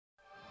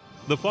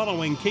The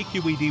following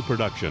KQED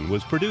production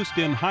was produced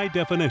in high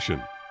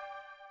definition.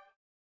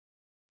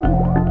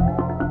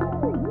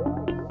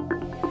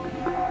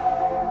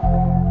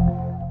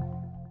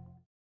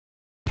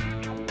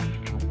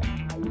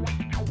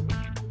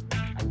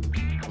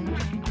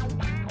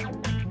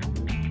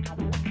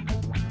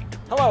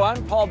 Hello,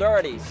 I'm Paul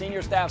Doherty,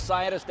 Senior Staff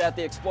Scientist at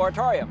the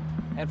Exploratotium.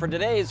 And for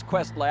today's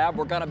Quest Lab,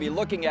 we're going to be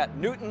looking at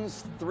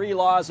Newton's 3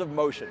 laws of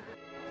motion.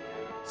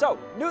 So,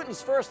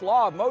 Newton's first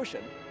law of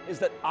motion is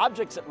that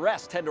objects at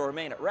rest tend to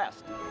remain at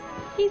rest.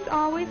 He's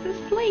always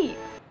asleep.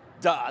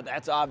 Duh,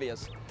 that's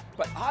obvious.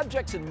 But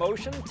objects in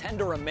motion tend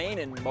to remain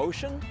in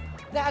motion?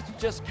 That's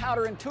just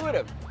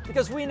counterintuitive,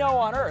 because we know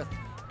on Earth,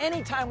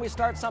 anytime we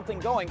start something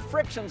going,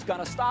 friction's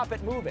gonna stop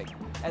it moving.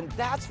 And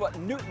that's what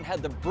Newton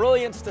had the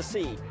brilliance to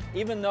see,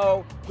 even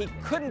though he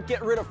couldn't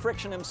get rid of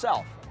friction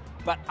himself.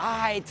 But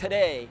I,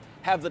 today,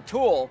 have the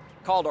tool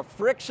called a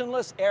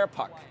frictionless air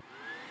puck.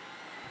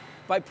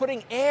 By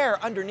putting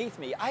air underneath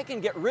me, I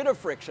can get rid of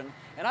friction,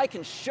 and I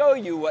can show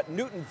you what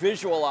Newton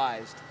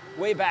visualized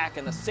way back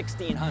in the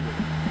 1600s.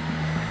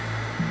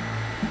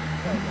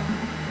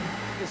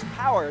 It's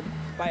powered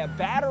by a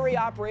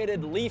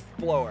battery-operated leaf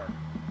blower,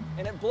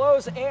 and it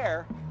blows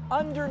air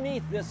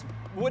underneath this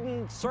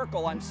wooden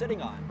circle I'm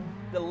sitting on.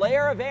 The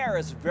layer of air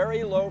is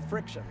very low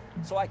friction,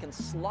 so I can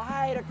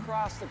slide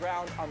across the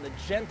ground on the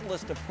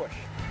gentlest of push.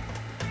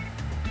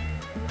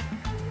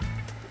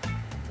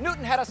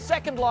 Newton had a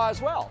second law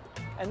as well,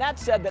 and that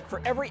said that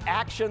for every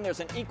action there's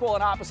an equal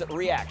and opposite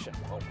reaction.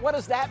 Well, what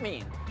does that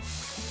mean?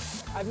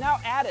 I've now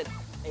added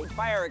a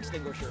fire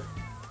extinguisher,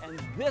 and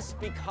this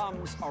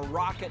becomes a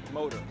rocket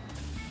motor.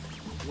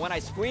 When I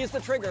squeeze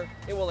the trigger,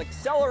 it will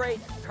accelerate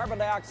carbon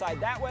dioxide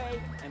that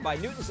way, and by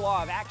Newton's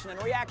law of action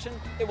and reaction,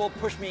 it will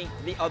push me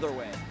the other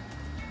way.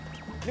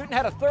 Newton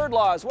had a third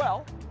law as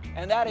well,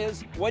 and that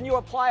is when you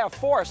apply a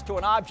force to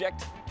an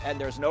object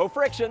and there's no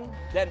friction,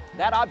 then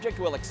that object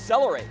will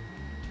accelerate.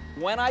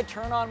 When I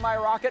turn on my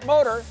rocket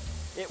motor,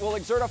 it will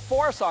exert a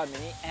force on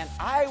me, and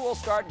I will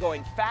start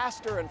going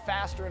faster and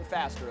faster and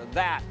faster.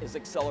 That is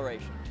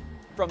acceleration.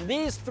 From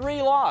these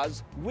 3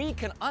 laws, we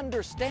can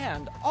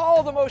understand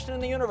all the motion in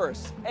the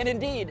universe, and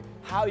indeed,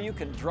 how you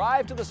can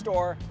drive to the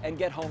store and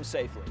get home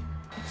safely.